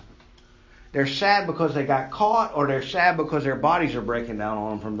high. They're sad because they got caught, or they're sad because their bodies are breaking down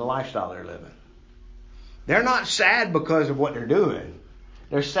on them from the lifestyle they're living. They're not sad because of what they're doing.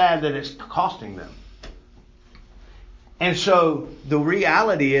 They're sad that it's costing them. And so the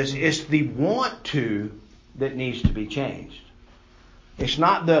reality is, it's the want to that needs to be changed. It's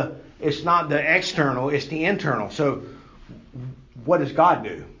not the external, it's the internal. So what does God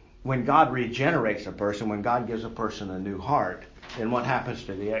do? When God regenerates a person, when God gives a person a new heart, then what happens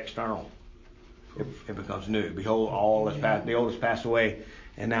to the external? It becomes new. Behold, all is past, the old has passed away,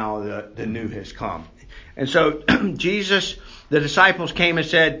 and now the new has come. And so Jesus, the disciples came and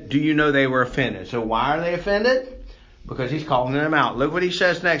said, do you know they were offended? So why are they offended? Because he's calling them out. Look what he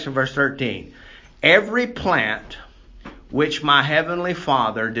says next in verse 13. Every plant which my heavenly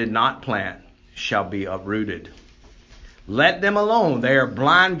Father did not plant shall be uprooted. Let them alone. They are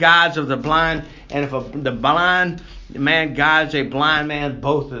blind guides of the blind. And if the blind man guides a blind man,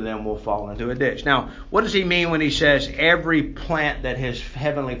 both of them will fall into a ditch. Now, what does he mean when he says every plant that his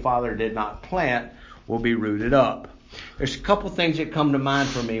heavenly Father did not plant will be rooted up? There's a couple things that come to mind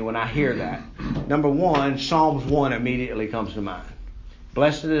for me when I hear that. Number one, Psalms 1 immediately comes to mind.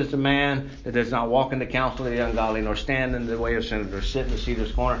 Blessed is the man that does not walk in the counsel of the ungodly, nor stand in the way of sinners, nor sit in the seat of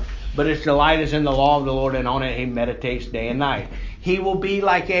scorners. But his delight is in the law of the Lord, and on it he meditates day and night. He will be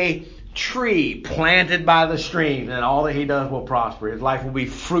like a tree planted by the streams, and all that he does will prosper. His life will be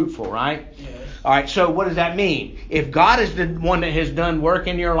fruitful, right? Yes. All right, so what does that mean? If God is the one that has done work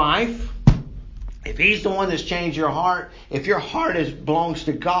in your life, if he's the one that's changed your heart, if your heart belongs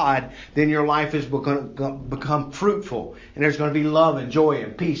to God, then your life is going to become fruitful. And there's going to be love and joy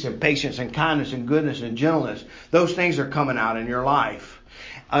and peace and patience and kindness and goodness and gentleness. Those things are coming out in your life.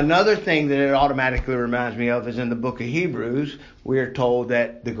 Another thing that it automatically reminds me of is in the book of Hebrews, we are told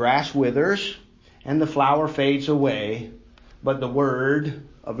that the grass withers and the flower fades away, but the word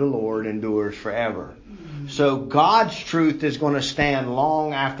of the Lord endures forever. So God's truth is going to stand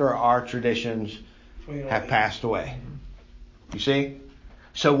long after our traditions have passed away. You see?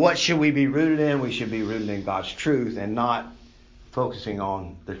 So what should we be rooted in? We should be rooted in God's truth and not focusing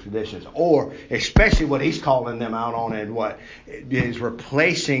on the traditions. Or especially what he's calling them out on, and what is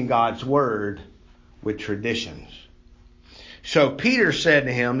replacing God's word with traditions. So Peter said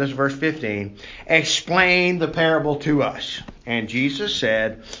to him, this is verse 15, explain the parable to us. And Jesus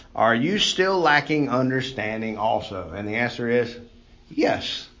said, are you still lacking understanding also? And the answer is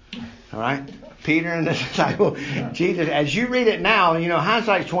yes. All right. Peter and the disciple, Jesus, as you read it now,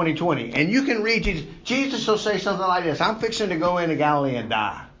 hindsight's 20/20. And you can read Jesus. Jesus will say something like this. I'm fixing to go into Galilee and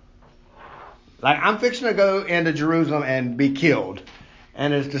die. Like, I'm fixing to go into Jerusalem and be killed.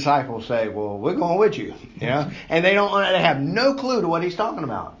 And his disciples say, well, we're going with you. And they have no clue to what he's talking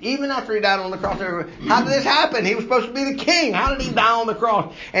about. Even after he died on the cross, they were, how did this happen? He was supposed to be the king. How did he die on the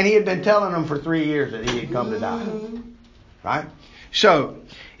cross? And he had been telling them for 3 years that he had come to die. Right? So,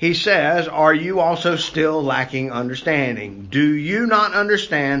 he says, are you also still lacking understanding? Do you not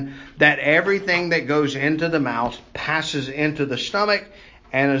understand that everything that goes into the mouth passes into the stomach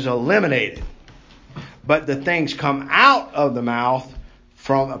and is eliminated? But the things come out of the mouth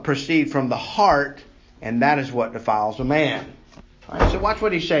proceed from the heart, and that is what defiles a man. All right, so watch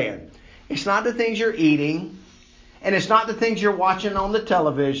what he's saying. It's not the things you're eating, and it's not the things you're watching on the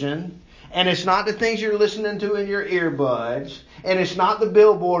television, and it's not the things you're listening to in your earbuds, and it's not the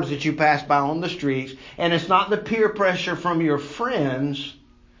billboards that you pass by on the streets, and it's not the peer pressure from your friends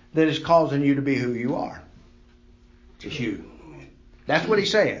that is causing you to be who you are. It's you. That's what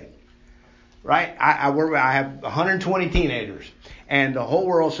he's saying. Right? I have 120 teenagers, and the whole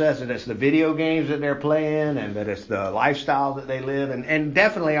world says that it's the video games that they're playing, and that it's the lifestyle that they live, and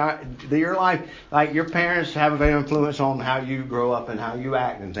definitely your life, like your parents have an influence on how you grow up and how you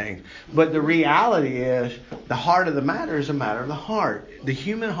act and things. But the reality is, the heart of the matter is a matter of the heart. The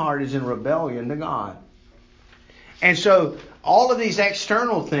human heart is in rebellion to God. And so all of these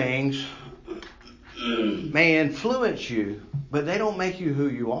external things may influence you, but they don't make you who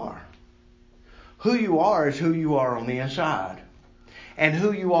you are. Who you are is who you are on the inside. And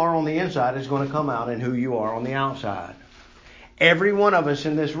who you are on the inside is going to come out in who you are on the outside. Every one of us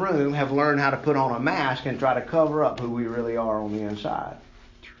in this room have learned how to put on a mask and try to cover up who we really are on the inside.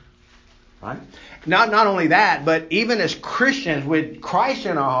 Right? Not only that, but even as Christians with Christ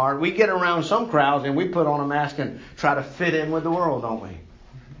in our heart, we get around some crowds and we put on a mask and try to fit in with the world, don't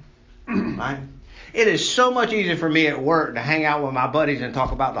we? Right? It is so much easier for me at work to hang out with my buddies and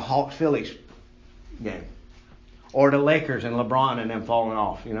talk about the Hawks-Phillies game, or the Lakers and LeBron and them falling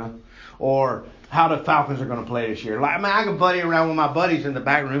off, or how the Falcons are going to play this year. I can buddy around with my buddies in the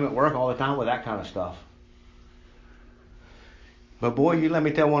back room at work all the time with that kind of stuff. But boy, you let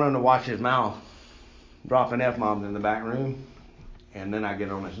me tell one of them to watch his mouth, dropping F-bombs in the back room, and then I get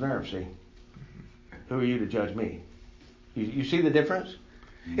on his nerves. See, who are you to judge me? You see the difference?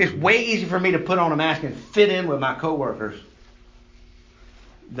 It's way easier for me to put on a mask and fit in with my coworkers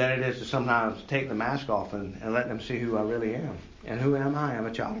than it is to sometimes take the mask off and let them see who I really am. And who am I? I'm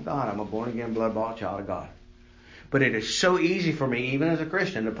a child of God. I'm a born-again, blood-bought child of God. But it is so easy for me, even as a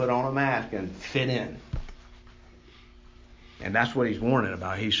Christian, to put on a mask and fit in. And that's what he's warning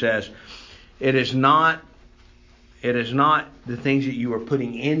about. He says, it is not the things that you are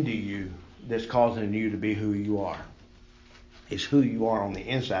putting into you that's causing you to be who you are. It's who you are on the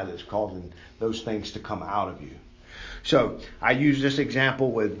inside that's causing those things to come out of you. So I use this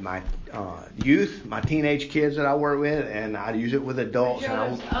example with my youth, my teenage kids that I work with, and I use it with adults.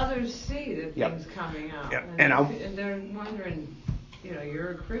 Because others see the Yep. things coming out, Yep. and they're wondering, you're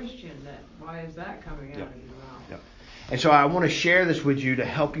a Christian. Why is that coming out Yep. of your mouth? Yep. And so I want to share this with you to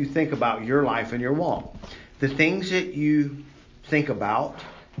help you think about your life and your walk. The things that you think about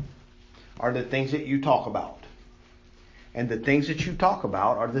are the things that you talk about. And the things that you talk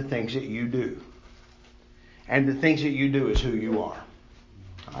about are the things that you do. And the things that you do is who you are.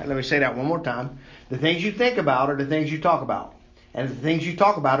 All right, let me say that one more time. The things you think about are the things you talk about. And the things you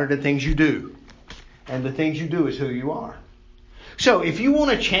talk about are the things you do. And the things you do is who you are. So if you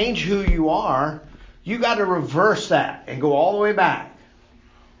want to change who you are, you got to reverse that and go all the way back.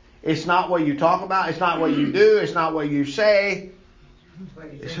 It's not what you talk about. It's not what you do. It's not what you say.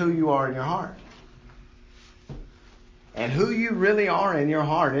 It's who you are in your heart. And who you really are in your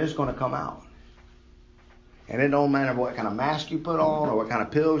heart is going to come out. And it don't matter what kind of mask you put on, or what kind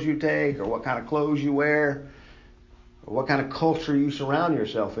of pills you take, or what kind of clothes you wear, or what kind of culture you surround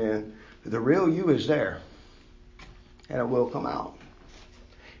yourself in. The real you is there. And it will come out.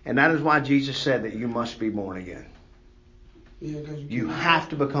 And that is why Jesus said that you must be born again. Yeah, because You have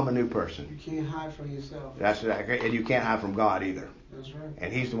to become a new person. You can't hide from yourself. That's exactly, and you can't hide from God either. That's right.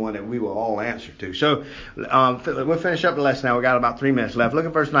 And He's the one that we will all answer to. So we'll finish up the lesson now. We've got about 3 minutes left. Look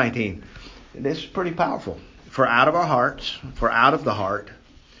at verse 19. This is pretty powerful. For out of the heart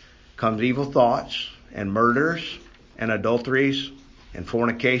comes evil thoughts and murders and adulteries and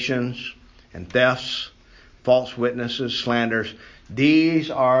fornications and thefts, false witnesses, slanders. These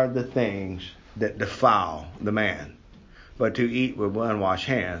are the things that defile the man. But to eat with unwashed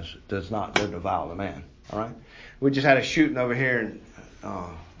hands does not defile the man. All right? We just had a shooting over here in,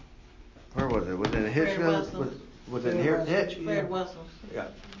 where was it? Was it in Hitchville? Was it in Hitch? Fred Wessels.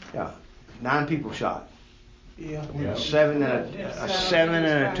 Yeah. 9 people shot. Yeah. A 7 and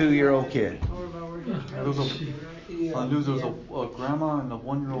a 2-year-old kid. There was a grandma and a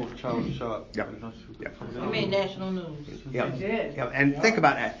 1-year-old child shot. Yep. I mean, national news. Yep. It did. Yep. And think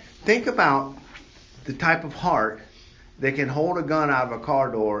about that. Think about the type of heart that can hold a gun out of a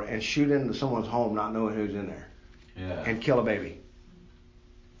car door and shoot into someone's home not knowing who's in there. Yeah. And kill a baby.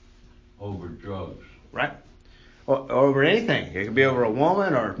 Over drugs. Right? Or over anything. It could be over a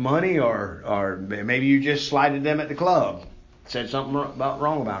woman or money or maybe you just slighted them at the club. Said something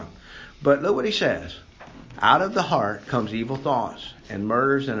wrong about them. But look what he says. Out of the heart comes evil thoughts and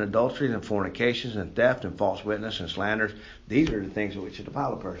murders and adulteries and fornications and theft and false witness and slanders. These are the things which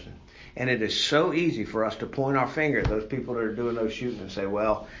defile a person. And it is so easy for us to point our finger at those people that are doing those shooting and say,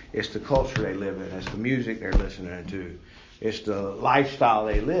 well, it's the culture they live in. It's the music they're listening to. It's the lifestyle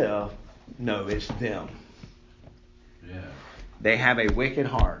they live. No, it's them. Yeah. They have a wicked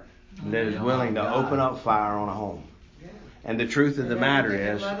heart that is willing to open up fire on a home. And the truth of the matter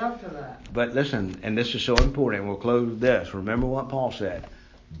is, Led up to that. but listen, and this is so important, we'll close with this. Remember what Paul said.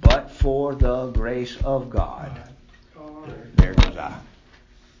 But for the grace of God, there goes I.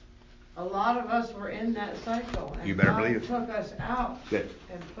 A lot of us were in that cycle. And You better God believe it. took us out. Good.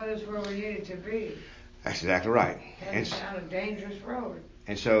 And put us where we needed to be. That's exactly right. Headed down a dangerous road.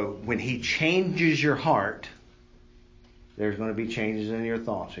 And so when He changes your heart, there's going to be changes in your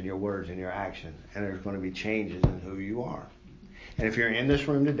thoughts and your words and your actions. And there's going to be changes in who you are. And if you're in this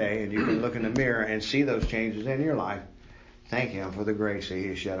room today and you can look in the mirror and see those changes in your life, thank Him for the grace that He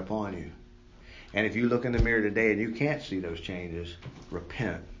has shed upon you. And if you look in the mirror today and you can't see those changes,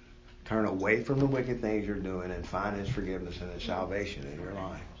 repent. Turn away from the wicked things you're doing and find His forgiveness and His salvation in your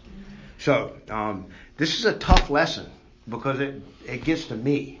life. So, this is a tough lesson because it gets to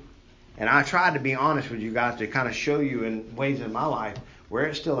me. And I tried to be honest with you guys to kind of show you in ways in my life where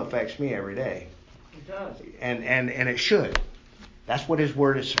it still affects me every day. It does. And it should. That's what His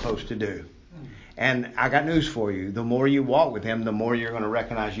Word is supposed to do. And I got news for you. The more you walk with Him, the more you're going to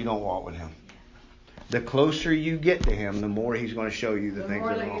recognize you don't walk with Him. The closer you get to Him, the more He's going to show you the things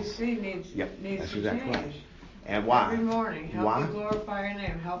that are more wrong. that you see needs That's to exactly change. right. And why? Every morning, help Why? me glorify Your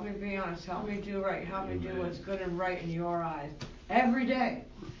name. Help me be honest. Help me do right. Help me do what's good and right in Your eyes. Every day.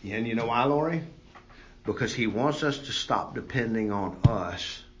 And you know why, Lori? Because He wants us to stop depending on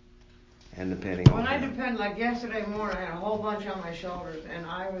us and depending on When I Him. depend, like yesterday morning, I had a whole bunch on my shoulders, and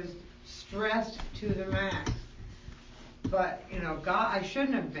I was stressed to the max. But, God, I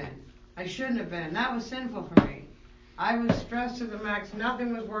shouldn't have been. And that was sinful for me. I was stressed to the max.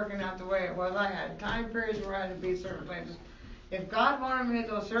 Nothing was working out the way it was. I had time periods where I had to be certain places. If God wanted me to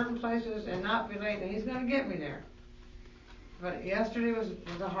go certain places and not be late, then He's going to get me there. But yesterday was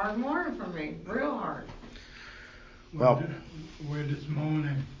a hard morning for me, real hard. Well, this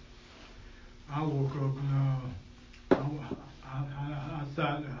morning I woke up and I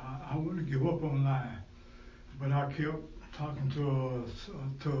thought I wouldn't give up on life, but I kept talking to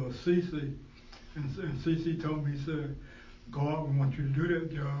Cece, and Cece told me, he said, God, we want you to do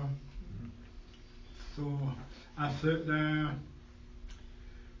that job. So I sat down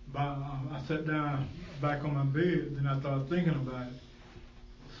back on my bed, then I started thinking about it.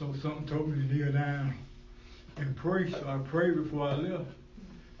 So something told me to kneel down and pray, so I prayed before I left.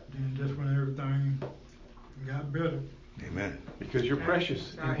 Then that's when everything got better. Amen. Because you're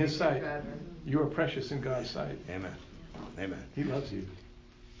precious in His sight. You are precious in God's sight. Amen. Amen. He loves you.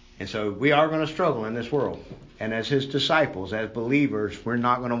 And so we are going to struggle in this world. And as His disciples, as believers, we're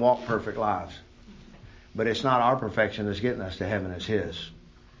not going to walk perfect lives. But it's not our perfection that's getting us to heaven, it's His.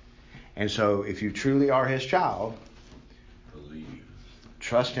 And so if you truly are His child,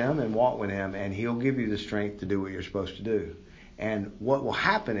 trust Him and walk with Him, and He'll give you the strength to do what you're supposed to do. And what will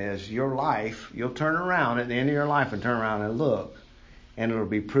happen is your life, you'll turn around at the end of your life and turn around and look, and it'll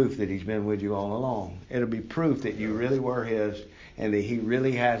be proof that He's been with you all along. It'll be proof that you really were His, and that He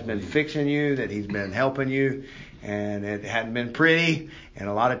really has been fixing you, that He's been helping you, and it hadn't been pretty, and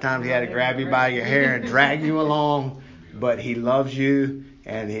a lot of times He had to grab you by your hair and drag you along, but He loves you,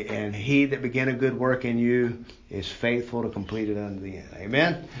 and He that began a good work in you is faithful to complete it unto the end.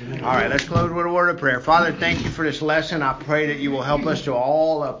 Amen? All right, let's close with a word of prayer. Father, thank You for this lesson. I pray that You will help us to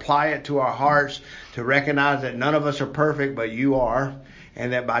all apply it to our hearts, to recognize that none of us are perfect, but You are,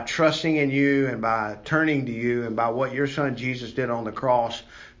 and that by trusting in You and by turning to You and by what Your Son Jesus did on the cross,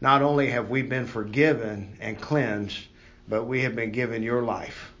 not only have we been forgiven and cleansed, but we have been given Your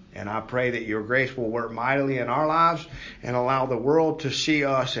life. And I pray that Your grace will work mightily in our lives and allow the world to see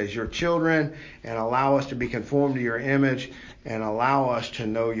us as Your children, and allow us to be conformed to Your image, and allow us to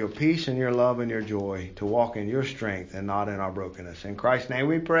know Your peace and Your love and Your joy, to walk in Your strength and not in our brokenness. In Christ's name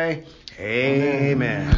we pray. Amen.